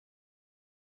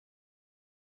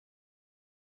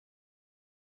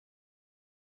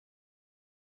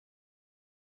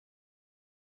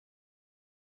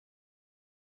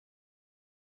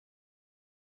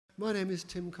My name is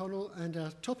Tim Connell, and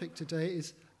our topic today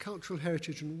is cultural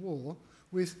heritage and war,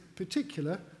 with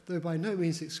particular, though by no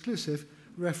means exclusive,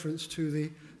 reference to the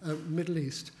Middle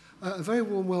East. A very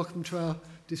warm welcome to our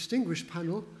distinguished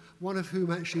panel, one of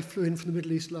whom actually flew in from the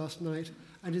Middle East last night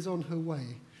and is on her way.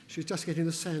 She was just getting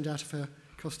the sand out of her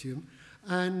costume.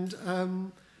 And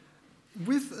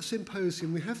with a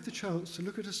symposium, we have the chance to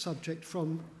look at a subject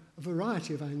from a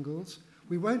variety of angles.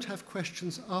 We won't have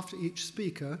questions after each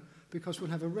speaker, because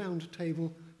we'll have a round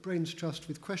table brains trust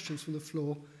with questions from the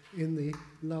floor in the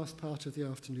last part of the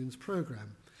afternoon's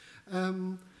programme.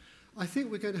 I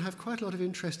think we're going to have quite a lot of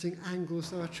interesting angles,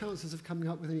 though our chances of coming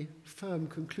up with any firm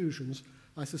conclusions,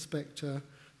 I suspect, are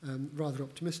rather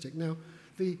optimistic. Now,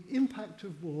 the impact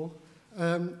of war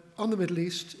on the Middle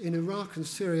East, in Iraq and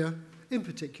Syria in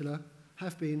particular,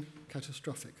 have been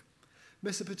catastrophic.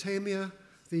 Mesopotamia,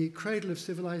 the cradle of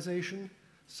civilization,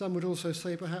 some would also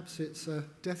say perhaps its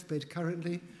deathbed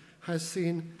currently, has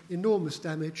seen enormous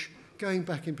damage, going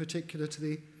back in particular to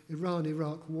the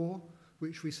Iran-Iraq war,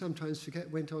 which we sometimes forget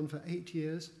went on for 8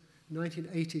 years,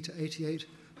 1980 to 88,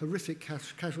 horrific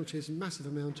casualties and massive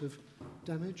amount of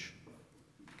damage,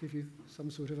 to give you some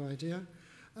sort of idea.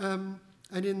 And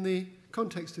in the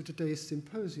context of today's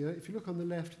symposia, if you look on the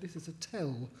left, this is a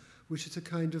tell, which is a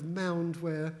kind of mound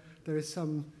where there is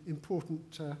some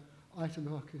important item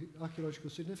of archaeological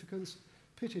significance,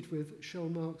 pitted with shell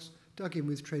marks, dug in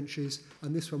with trenches,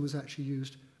 and this one was actually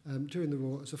used during the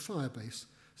war as a fire base.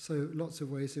 So lots of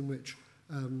ways in which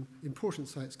important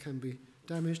sites can be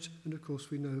damaged, and of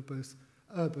course we know both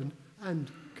urban and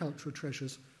cultural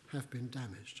treasures have been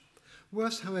damaged.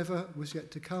 Worse, however, was yet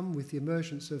to come with the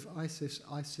emergence of ISIS,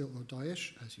 ISIL or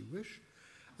Daesh, as you wish,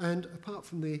 and apart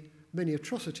from the many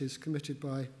atrocities committed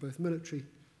by both military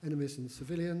enemies and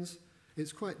civilians,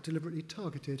 it's quite deliberately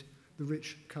targeted the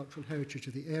rich cultural heritage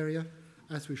of the area,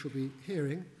 as we shall be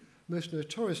hearing, most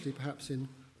notoriously perhaps in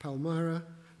Palmyra,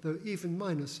 though even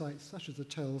minor sites such as the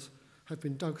Tells have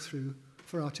been dug through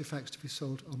for artefacts to be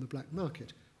sold on the black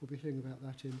market. We'll be hearing about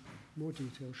that in more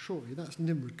detail shortly. That's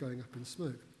Nimrud going up in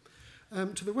smoke.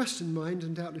 To the Western mind,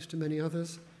 and doubtless to many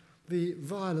others, the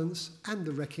violence and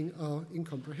the wrecking are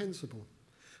incomprehensible.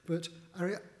 But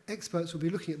our experts will be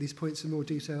looking at these points in more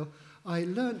detail. I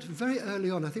learnt very early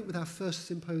on, I think with our first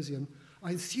symposium,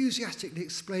 I enthusiastically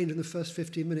explained in the first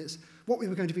 15 minutes what we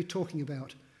were going to be talking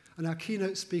about. And our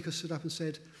keynote speaker stood up and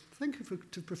said, "Thank you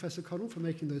to Professor Connell for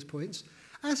making those points."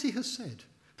 As he has said,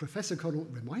 Professor Connell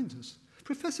reminds us.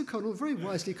 Professor Connell very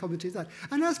wisely commented that.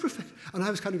 And I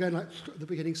was kind of going like at the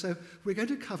beginning, so we're going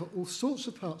to cover all sorts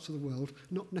of parts of the world,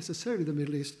 not necessarily the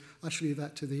Middle East. I shall leave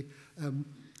that to the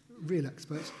real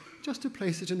experts, just to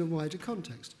place it in a wider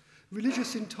context.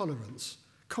 Religious intolerance,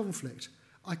 conflict,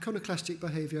 iconoclastic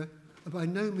behaviour are by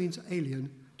no means alien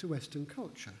to Western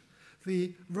culture.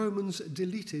 The Romans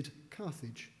deleted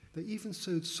Carthage. They even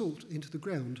sowed salt into the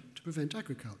ground to prevent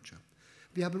agriculture.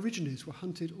 The Aborigines were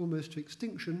hunted almost to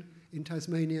extinction in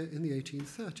Tasmania in the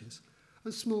 1830s,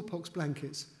 and smallpox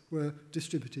blankets were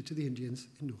distributed to the Indians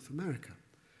in North America.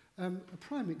 A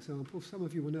prime example, some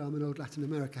of you will know I'm an old Latin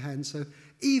America hand, so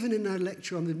even in a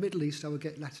lecture on the Middle East, I will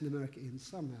get Latin America in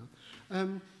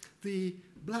somehow. The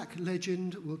Black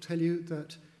legend will tell you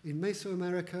that in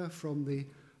Mesoamerica, from the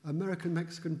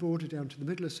American-Mexican border down to the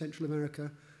middle of Central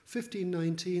America,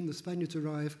 1519, the Spaniards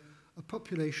arrive, a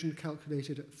population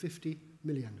calculated at 50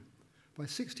 million. By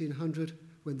 1600,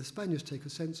 when the Spaniards take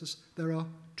a census, there are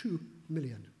 2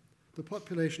 million. The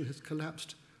population has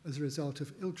collapsed as a result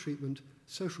of ill treatment,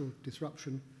 social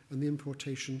disruption, and the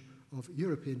importation of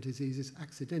European diseases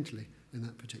accidentally in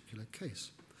that particular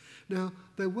case. Now,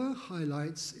 there were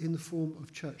highlights in the form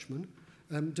of churchmen,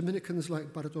 Dominicans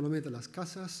like Bartolomé de las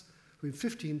Casas, who in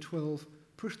 1512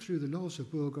 pushed through the laws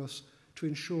of Burgos to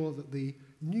ensure that the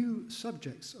new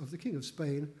subjects of the King of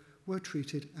Spain were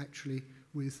treated actually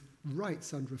with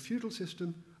rights under a feudal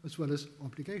system as well as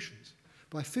obligations.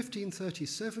 By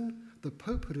 1537, the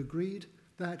Pope had agreed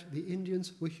that the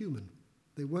Indians were human.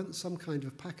 They weren't some kind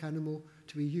of pack animal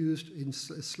to be used in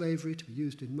slavery, to be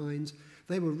used in mines.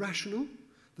 They were rational.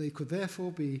 They could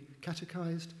therefore be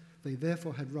catechized. They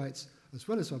therefore had rights as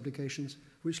well as obligations,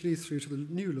 which leads through to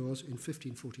the new laws in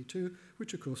 1542,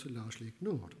 which of course are largely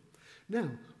ignored.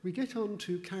 Now, we get on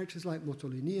to characters like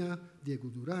Motolinia, Diego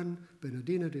Duran,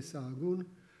 Bernardino de Sahagún,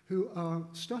 who are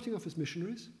starting off as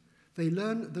missionaries. They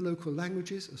learn the local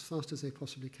languages as fast as they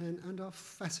possibly can and are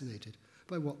fascinated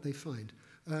by what they find.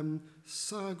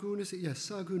 Sahagún, is it? Yes,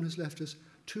 Sahagún has left us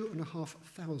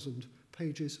 2,500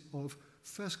 pages of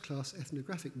first-class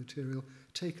ethnographic material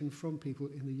taken from people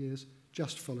in the years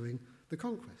just following the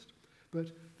conquest.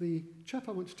 But the chap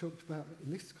I want to talk about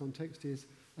in this context is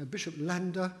Bishop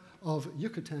Landa of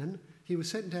Yucatan. He was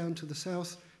sent down to the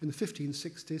south in the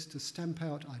 1560s to stamp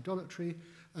out idolatry,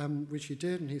 which he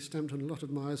did, and he stamped on a lot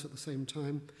of Mayas at the same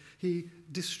time. He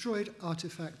destroyed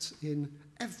artifacts in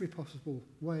every possible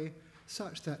way,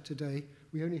 such that today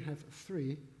we only have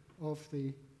 3 of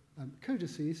the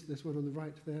codices. There's one on the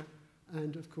right there,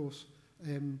 and of course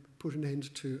put an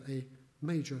end to a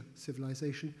major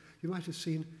civilization. You might have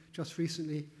seen just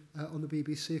recently on the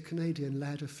BBC a Canadian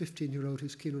lad, a 15-year-old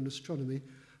who's keen on astronomy,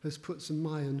 has put some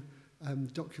Mayan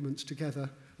documents together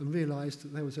and realised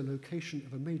that there was a location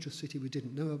of a major city we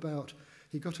didn't know about.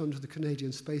 He got onto the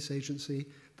Canadian Space Agency,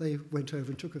 they went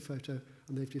over and took a photo,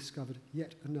 and they've discovered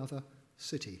yet another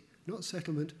city. Not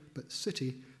settlement, but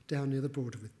city down near the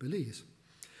border with Belize.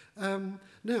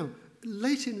 Now,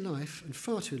 late in life, and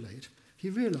far too late, he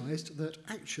realised that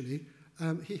actually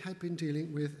he had been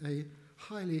dealing with a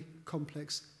highly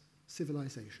complex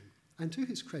civilization. And to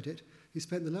his credit, he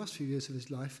spent the last few years of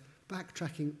his life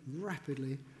backtracking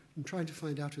rapidly and trying to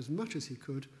find out as much as he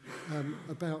could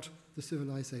about the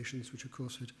civilizations which, of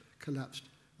course, had collapsed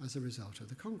as a result of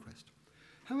the conquest.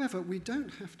 However, we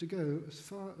don't have to go as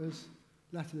far as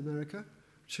Latin America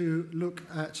to look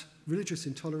at religious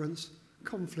intolerance,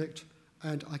 conflict,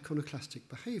 and iconoclastic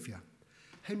behaviour.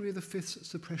 Henry V's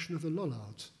suppression of the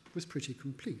Lollards was pretty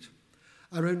complete.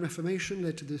 Our own Reformation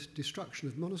led to the destruction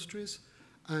of monasteries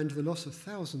and the loss of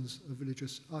thousands of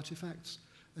religious artifacts,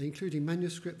 including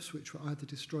manuscripts which were either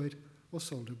destroyed or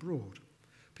sold abroad.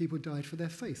 People died for their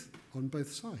faith on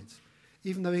both sides,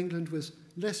 even though England was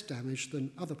less damaged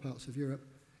than other parts of Europe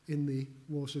in the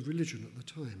wars of religion at the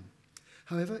time.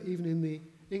 However, even in the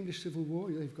English Civil War,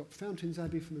 you've got Fountains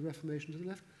Abbey from the Reformation to the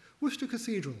left, Worcester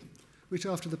Cathedral, which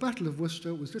after the Battle of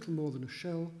Worcester was little more than a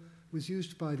shell, was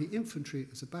used by the infantry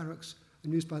as a barracks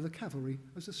and used by the cavalry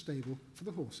as a stable for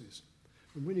the horses.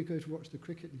 And when you go to watch the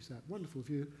cricket, you see that wonderful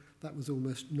view, that was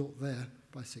almost not there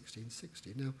by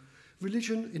 1660. Now,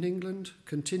 religion in England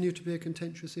continued to be a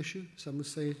contentious issue. Some would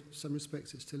say, in some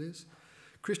respects, it still is.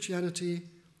 Christianity,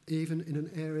 even in an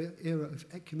era of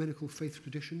ecumenical faith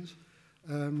traditions,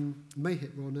 may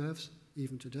hit raw nerves,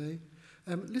 even today.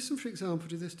 Listen, for example,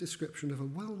 to this description of a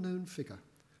well-known figure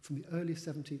from the early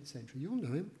 17th century. You'll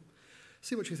know him.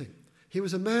 See what you think. He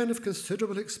was a man of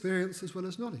considerable experience as well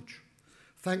as knowledge.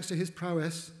 Thanks to his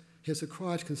prowess, he has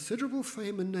acquired considerable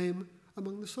fame and name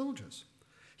among the soldiers.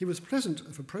 He was pleasant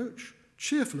of approach,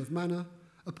 cheerful of manner,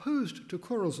 opposed to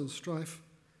quarrels and strife.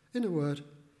 In a word,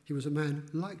 he was a man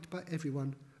liked by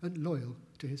everyone and loyal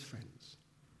to his friends.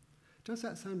 Does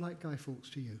that sound like Guy Fawkes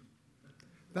to you?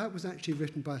 That was actually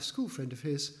written by a school friend of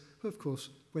his, who of course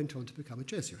went on to become a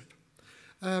Jesuit.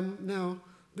 Now,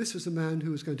 this was a man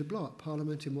who was going to blow up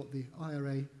Parliament in what the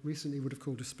IRA recently would have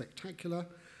called a spectacular,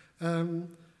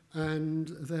 and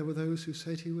there were those who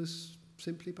said he was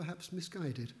simply perhaps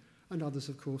misguided, and others,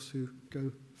 of course, who go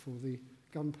for the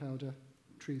gunpowder,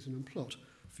 treason and plot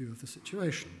view of the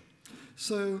situation.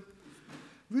 So,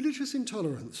 religious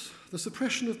intolerance, the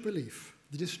suppression of belief,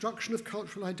 the destruction of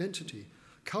cultural identity,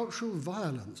 cultural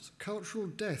violence, cultural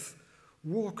death,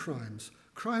 war crimes,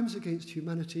 crimes against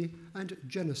humanity, and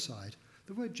genocide.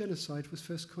 The word genocide was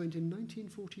first coined in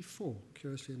 1944,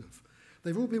 curiously enough.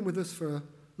 They've all been with us for a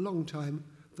long time,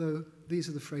 though these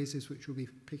are the phrases which we'll be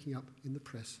picking up in the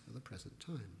press at the present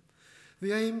time.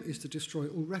 The aim is to destroy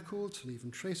all records and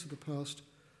even trace of the past,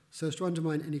 so as to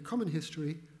undermine any common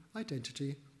history,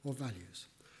 identity, or values.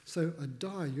 So a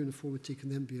dire uniformity can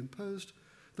then be imposed,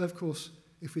 though of course,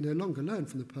 if we no longer learn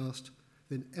from the past,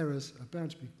 then errors are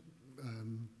bound to be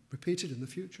repeated in the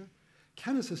future.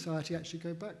 Can a society actually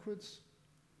go backwards?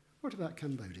 What about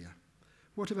Cambodia?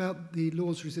 What about the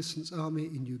Lord's Resistance Army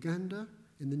in Uganda,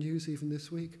 in the news even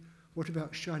this week? What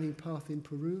about Shining Path in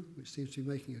Peru, which seems to be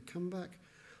making a comeback?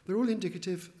 They're all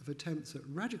indicative of attempts at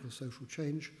radical social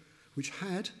change, which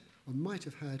had, or might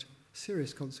have had,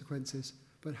 serious consequences,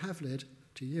 but have led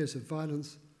to years of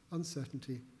violence,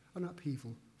 uncertainty, and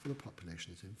upheaval for the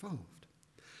populations involved.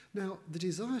 Now, the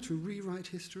desire to rewrite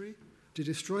history, to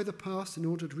destroy the past in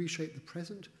order to reshape the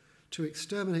present, to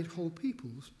exterminate whole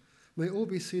peoples, may all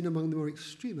be seen among the more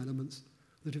extreme elements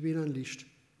that have been unleashed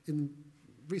in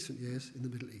recent years in the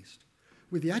Middle East,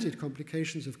 with the added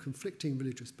complications of conflicting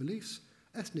religious beliefs,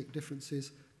 ethnic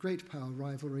differences, great power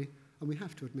rivalry, and we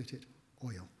have to admit it,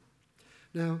 oil.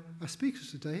 Now, our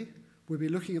speakers today will be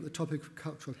looking at the topic of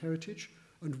cultural heritage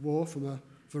and war from a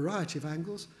variety of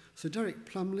angles. So Derek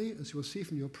Plumley, as you'll see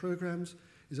from your programmes,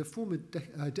 is a former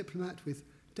diplomat with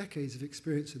decades of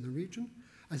experience in the region.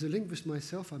 As a linguist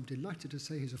myself, I'm delighted to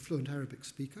say he's a fluent Arabic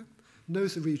speaker,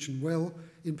 knows the region well,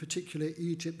 in particular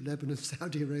Egypt, Lebanon,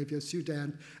 Saudi Arabia,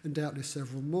 Sudan, and doubtless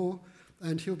several more.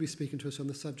 and he'll be speaking to us on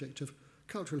the subject of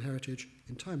cultural heritage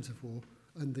in times of war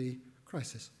and the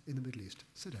crisis in the Middle East.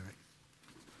 So, Derek.